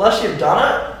like, unless you've done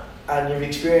it and you've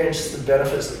experienced the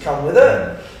benefits that come with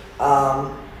it,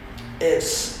 I'm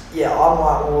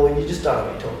like, well, you just don't know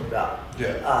what you're talking about.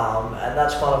 Yeah. And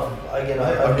that's kind of, again,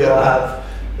 I feel I have,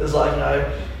 it's like,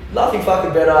 nothing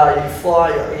fucking better. You fly,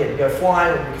 you go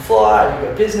flying, and you can fly, you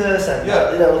got business, and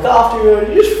they look after you,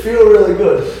 and you just feel really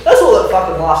good. That's all that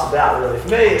fucking life's about, really. For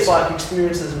me, it's like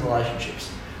experiences and relationships.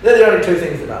 They're the only two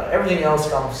things that matter. Everything else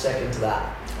comes second to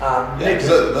that.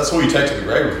 Because that's all you take to the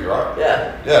grave with you, right?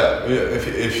 Yeah. Yeah.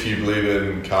 If you believe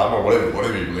in karma or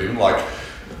whatever you believe in, like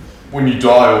when you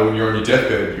die or when you're on your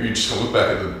deathbed, you just look back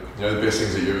at the best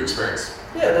things that you've experienced.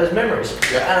 Yeah, those memories.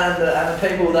 Yeah. And the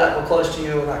people that were close to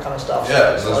you and that kind of stuff.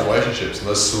 Yeah, so those relationships and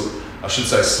those, I should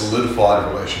say,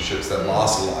 solidified relationships that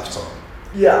last a lifetime.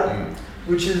 Yeah.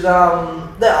 Which is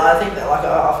I think that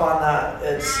I find that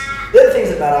they're the things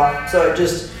that matter. So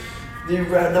just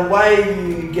the way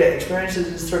you get experiences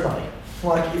is through money.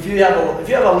 Like if you have a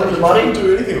limited money, you can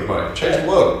do anything with money. Change the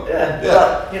world. Yeah.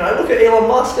 But look at Elon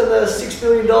Musk and the $6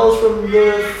 billion from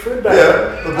the food bank.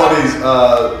 Yeah. The buddies.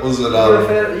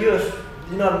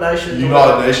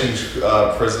 United Nations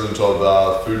president of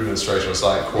the Food Administration or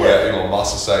something called out Elon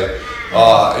Musk to say,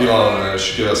 Elon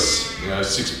should give us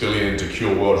 $6 billion to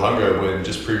cure world hunger, when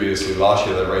just previously last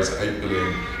year they raised $8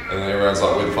 billion, and then everyone's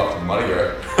like, where the fuck did the money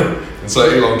go? And so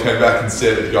Elon came back and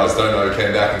said, if you guys don't know,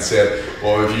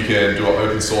 well, if you can do an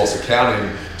open source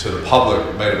accounting to the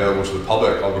public, made available to the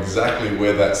public, of exactly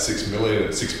where that $6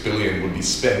 billion would be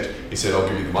spent, he said, I'll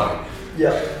give you the money.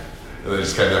 Yeah. And they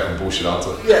just came back and bullshit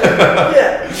answer. Yeah.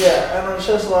 And it's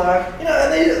just like, and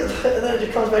then it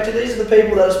just comes back to, these are the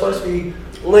people that are supposed to be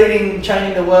leading,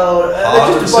 changing the world.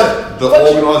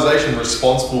 The organisation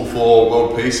responsible for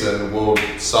world peace and world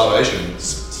salvation.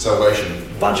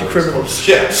 Bunch of criminals.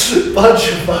 Yeah.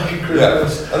 Bunch of fucking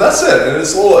criminals. Yeah. And that's it. And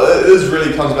it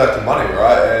really comes back to money,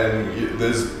 right? And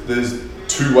there's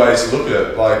two ways to look at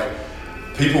it. Like,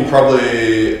 people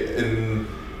probably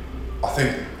I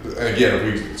think, and again, if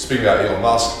we speak about Elon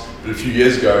Musk, but a few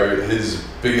years ago, his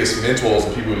biggest mentors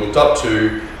and people he looked up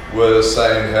to were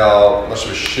saying how much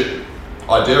of a shit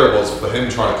idea it was for him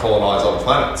trying to colonize other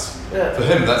planets. Yeah. For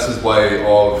him, that's his way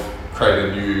of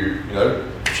creating a new,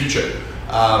 future.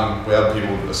 Where other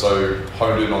people are so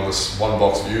honed in on this one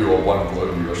box view, or one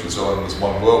globe view, I should say, on this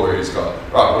one world where he's got,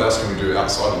 right, what else can we do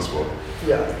outside of this world?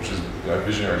 Yeah. Which is,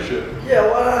 visionary shit. Yeah,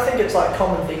 well, I think it's like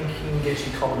common thinking gets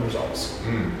you common results.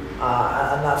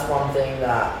 And that's one thing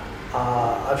that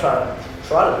I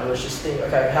try to do, is just think,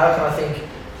 okay, how can I think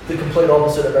the complete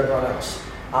opposite of everyone else?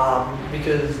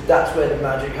 Because that's where the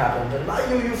magic happens.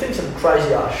 And you think some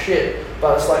crazy ass shit,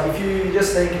 but it's like if you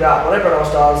just think about what everyone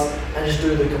else does and just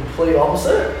do the complete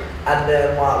opposite, and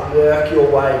then like work your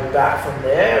way back from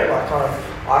there, like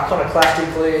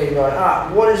iconoclastically,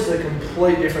 going, what is the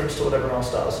complete difference to what everyone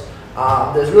else does?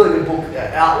 There's a really good book,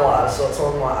 Outliers, so it's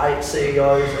on like 8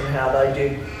 CEOs and how they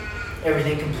did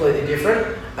everything completely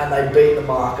different, and they beat the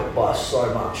market by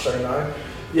so much. So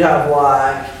you have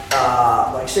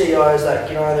like CEOs that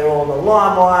they're all in the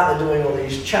limelight, they're doing all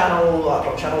these channels,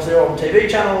 they're on TV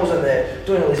channels, and they're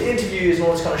doing all these interviews and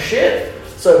all this kind of shit.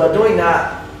 So by doing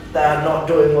that, they're not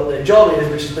doing what their job is,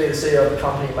 which is be the CEO of the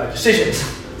company and make decisions.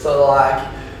 So like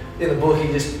in the book,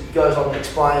 he just goes on to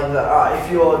explain that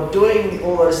if you're doing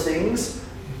all those things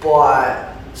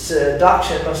by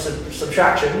seduction or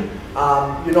subtraction,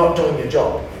 you're not doing your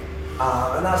job.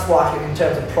 And that's like in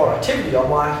terms of productivity, I'm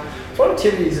like,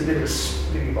 productivity is a bit of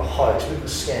a hoax, a bit of a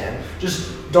scam. Just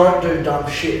don't do dumb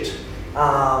shit.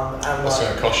 That's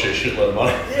going to cost you a shitload of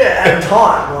money. Yeah, and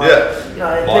time.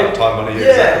 Time, money, yeah,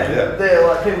 exactly. Yeah. They're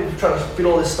like, people trying to fit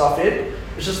all this stuff in.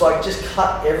 It's just like, just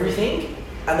cut everything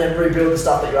and then rebuild the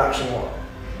stuff that you actually want.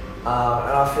 And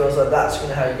I feel as though that's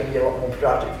how you're going to get a lot more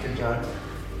productive, because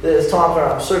there's times where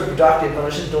I'm super productive and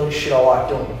I'm just doing shit I like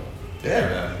doing. Yeah,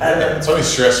 man. And it's only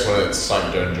stress when it's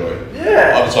something you don't enjoy.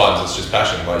 Yeah. Other times it's just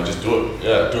passion, like you just do it.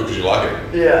 Yeah, do it because you like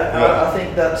it. Yeah. I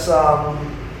think that's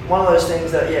one of those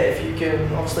things that, if you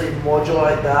can obviously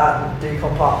modulate that and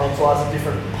decompartmentalize the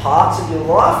different parts of your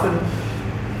life, and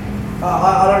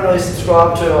I don't really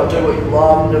subscribe to do what you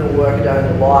love, never work a day in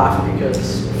your life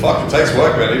because. Fuck, it takes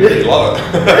work, man. Even if you love it.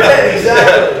 Yeah,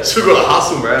 exactly. Yeah, still got to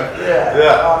hustle, man.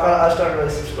 I just don't really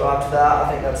subscribe to that.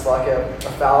 I think that's like a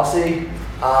fallacy.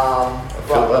 I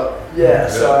feel that. Yeah,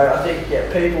 so I think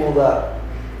people that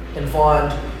can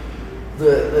find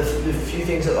the few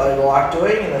things that they like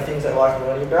doing and the things they like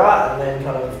learning about, and then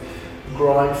kind of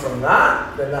growing from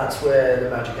that, then that's where the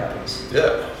magic happens.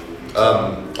 Yeah.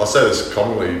 I say this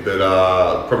commonly, but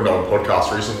probably not on a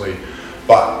podcast recently,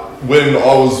 but when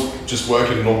I was just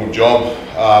working a normal job,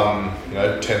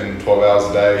 10, 12 hours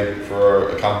a day for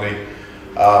a company,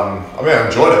 I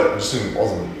enjoyed it. I just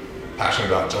wasn't passionate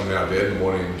about jumping out of bed in the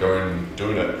morning and going and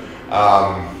doing it.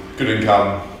 Good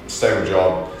income, stable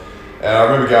job. And I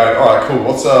remember going, all right, cool,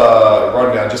 what's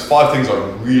writing down just 5 things I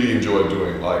really enjoy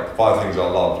doing, like 5 things I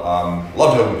love.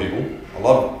 Love helping people. I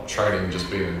love training, just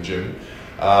being in the gym.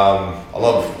 I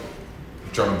love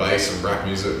drum and bass and rap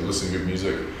music, listening to good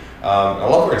music. I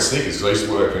love wearing sneakers because I used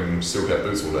to work in steel cap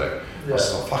boots all day. I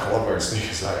was like, fuck, I love wearing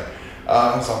sneakers, eh?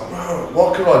 I was like, well,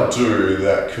 what could I do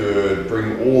that could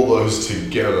bring all those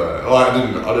together? I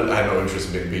had no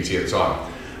interest in being PT at the time.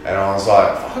 And I was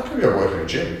like, fuck, I could go work in a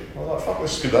gym. I was like, fuck,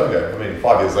 let's give that a go. I mean,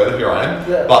 5 years later, here I am.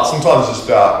 Yeah. But sometimes it's just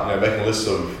about making a list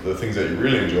of the things that you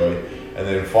really enjoy, and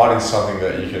then finding something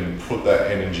that you can put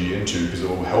that energy into because it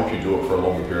will help you do it for a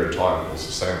longer period of time. It's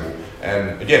sustainable.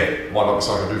 And again, might not be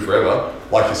something to do forever.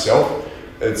 Like yourself,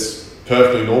 it's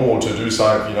perfectly normal to do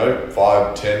something,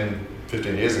 5, 10,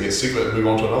 15 years and get sick of it and move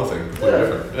on to another thing completely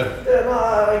different. Yeah, no,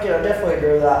 I definitely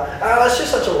agree with that. That's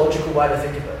just such a logical way to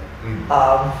think of it. And I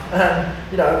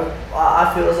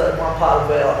feel as though one part of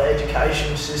where the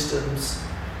education system's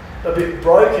a bit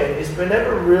broken is we're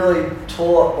never really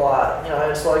taught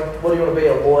it's like, what do you want to be,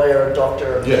 a lawyer, a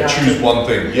doctor, choose one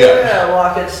thing.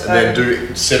 It's and then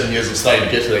do 7 years of study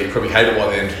to get to that. You probably hate it by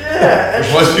the end. Yeah,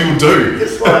 which most people do.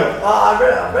 It's like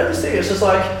I read this thing. It's just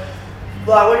like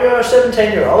when you're a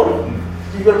 17-year-old,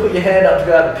 you've got to put your hand up to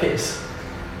go out and piss,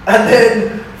 and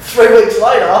then 3 weeks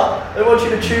later, they want you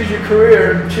to choose your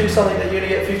career and choose something that you're going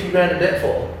to get 50 grand in debt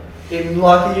for in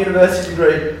a university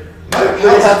degree.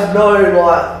 They have no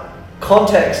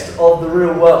context of the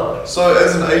real world. So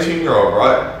as an 18-year-old,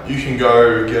 right, you can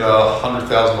go get a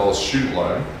 $100,000 student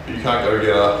loan, but you can't go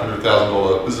get a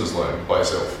 $100,000 business loan by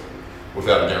yourself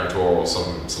without a guarantor or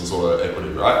some sort of equity,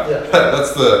 right? Yeah.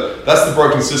 That's the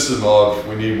broken system of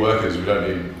we need workers, we don't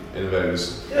need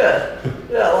innovators. Yeah,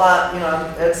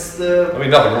 it's the. I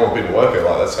mean, nothing wrong with being a worker,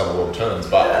 that's kind of what it turns,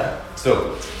 but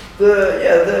still.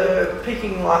 The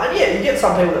picking and you get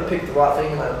some people that pick the right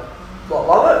thing and they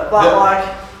love it,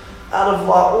 but out of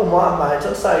all my mates,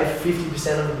 I'd say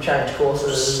 50% of them change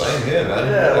courses. Same here, man.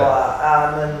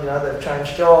 And then they've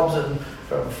changed jobs and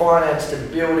from finance to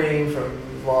building, from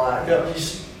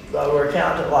we're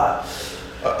accountant. I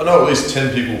know at least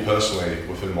 10 people personally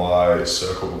within my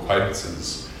circle of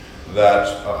acquaintances that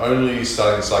are only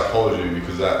studying psychology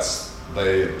because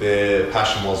their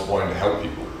passion was wanting to help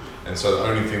people. And so the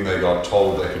only thing they got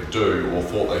told they could do or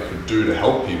thought they could do to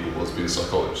help people was be a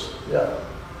psychologist. Yeah.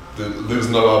 There was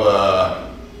no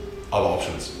other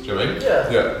options. Do you know what I mean?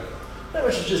 Yeah. Yeah,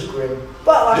 which is just grim.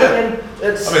 But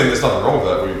there's nothing wrong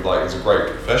with that. It's a great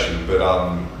profession, but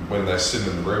when they're sitting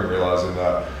in the room realizing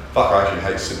that, fuck, I actually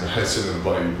hate sitting in the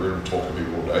bloody room talking to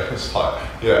people all day. It's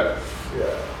Yeah.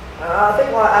 And I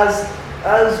think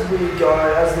as we go,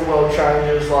 as the world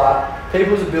changes,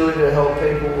 people's ability to help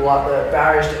people, the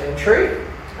barriers to entry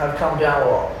have come down a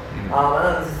lot. And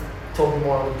I'm talking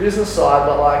more on the business side,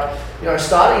 but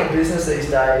starting a business these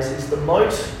days is the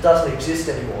moat doesn't exist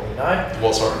anymore,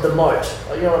 What, sorry? The moat.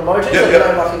 You know what a moat is?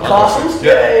 Yeah. In castles?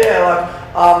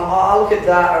 I look at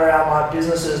that around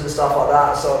businesses and stuff like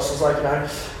that. So it's just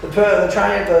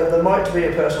the moat to be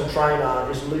a personal trainer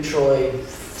is literally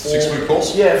 6-week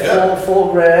course? Yeah,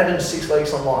 $4 grand and 6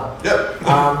 weeks online. Yep.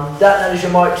 That is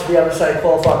your moat to be able to say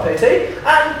qualified PT.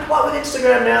 And with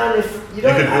Instagram now, if you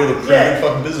don't, you can build a pretty good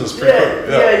fucking business pretty quick.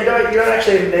 You don't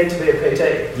actually even need to be a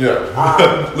PT.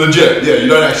 Yeah. Legit. Yeah, you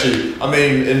don't actually. I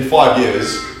mean, in 5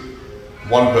 years,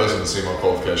 one person has seen my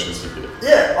qualification certificate.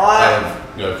 Yeah,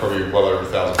 and probably well over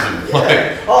 1,000 people.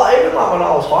 Yeah. Even when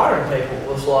I was hiring people, it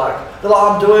was they're like,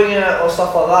 I'm doing it or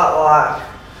stuff like that.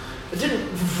 It didn't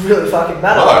really fucking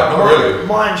matter. No, not really.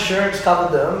 My insurance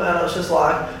covered them, and it was just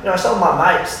some of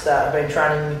my mates that have been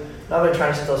training. I've been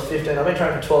training since I was 15. I've been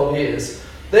training for 12 years.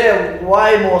 They're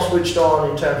way more switched on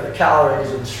in terms of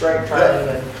calories and strength training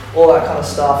and all that kind of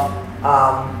stuff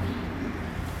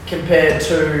compared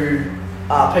to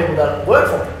people that work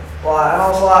for me. Like, and I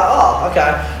was like, oh,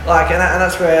 okay. Like, and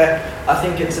that's where I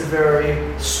think it's a very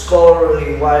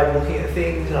scholarly way of looking at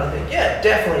things. And I think, yeah,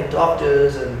 definitely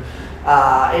doctors and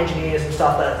engineers and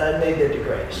stuff that they need their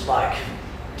degrees. Like,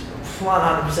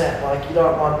 100%. Like, you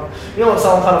don't want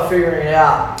someone kind of figuring it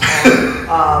out.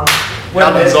 How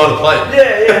to design a plate.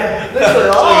 Yeah. Literally. So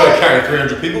you got to carry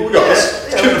 300 people. We got this.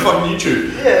 Let's keep it fucking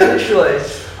YouTube. Yeah, literally.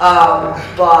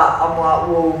 But I'm like,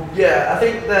 well, yeah, I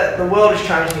think that the world is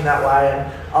changing in that way,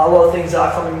 and a lot of things are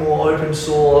becoming more open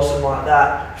source and like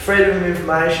that. Freedom of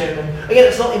information, and again,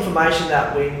 it's not information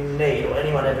that we need or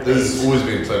anyone ever needs. There's always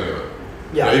been plenty of it.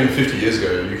 Yeah. Even 50 years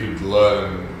ago, you could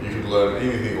learn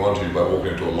anything you wanted to by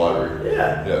walking into a library.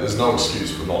 Yeah. Yeah, there's no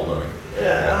excuse for not learning.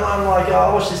 Yeah, and I'm like,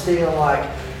 I watched this thing and I'm like,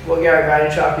 what Gary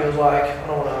Vaynerchuk, he was like, I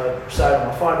don't want to say it on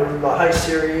my phone, but he was like, hey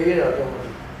Siri,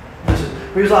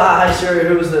 he was like, hey Siri,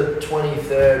 who was the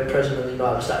 23rd president of the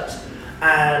United States?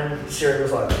 And Siri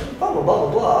was like, blah, blah, blah,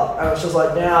 blah, blah. And it's just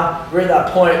like, now we're at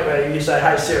that point where you say,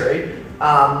 hey Siri,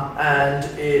 and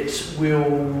it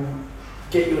will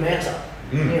get you an answer.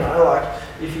 Mm. You know, like,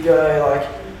 if you go like,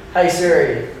 hey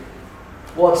Siri,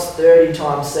 what's 30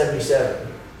 times 77?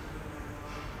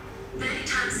 30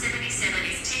 times 77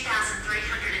 is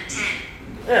 2,310.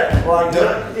 Yeah, like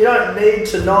you don't need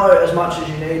to know as much as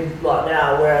you need like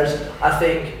now. Whereas I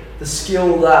think the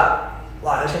skill that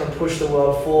like is going to push the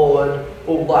world forward,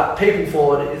 or like people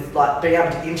forward, is like being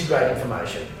able to integrate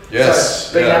information. Yes.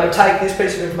 So being able to take this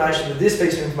piece of information with this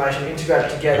piece of information, integrate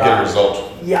it together, and get a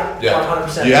result. Yeah,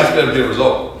 100%. You have to be able to get a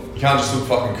result. You can't just look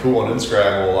fucking cool on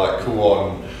Instagram or like cool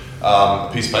on a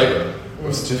piece of paper or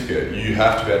a certificate. You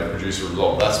have to be able to produce a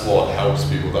result. That's what helps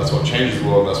people. That's what changes the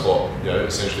world. That's what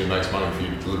essentially makes money for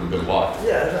you to live a better life.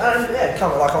 Yeah, and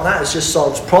kind of like on that, it just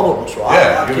solves problems, right?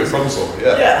 Yeah, like, you can be a problem solver.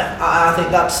 Yeah. Yeah, I think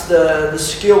that's the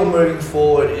skill moving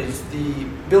forward is the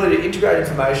ability to integrate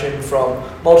information from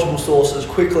multiple sources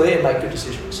quickly and make good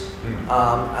decisions.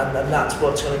 And then that's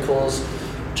what's going to cause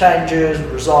changes,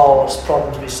 results,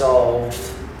 problems to be solved,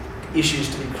 issues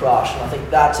to be crushed. And I think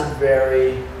that's a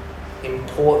very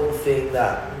important thing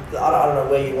that I don't know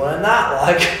where you learn that.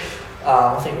 Like,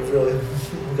 I think we've really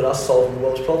look at us solving the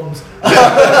world's problems. Again,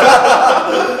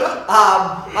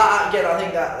 I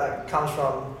think that comes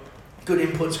from good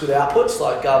inputs, good outputs,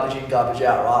 like garbage in, garbage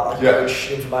out, right? Like you have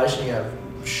shit information, you have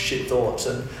shit thoughts,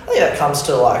 and I think that comes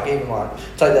to like even like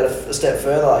take that a step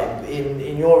further, like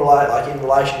in your like in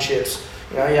relationships,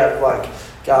 you know, you have like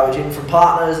garbage in from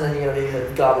partners, and then you're gonna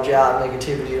be garbage out,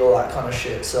 negativity, all that kind of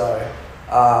shit. So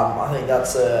I think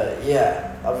that's a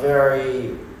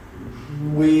very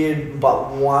weird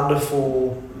but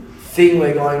wonderful thing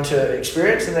we're going to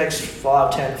experience in the next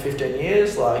 5, 10, 15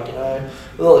 years, like, you know,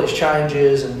 with all these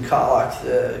changes and like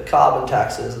the carbon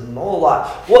taxes and all that.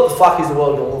 What the fuck is the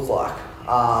world going to look like?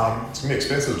 It's going to be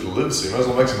expensive to live, so you might as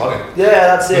well make some money.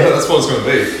 Yeah, that's it. That's what it's going to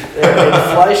be.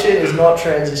 Yeah, inflation is not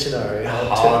transitionary. 100%.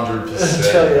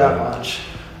 I'll tell you that much.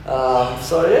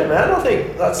 So yeah, man, I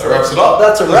think that wraps it up.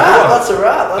 That's a wrap.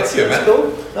 That's Thank you, man.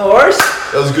 Cool. No worries.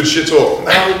 That was a good shit talk.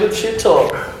 That was a good shit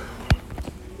talk.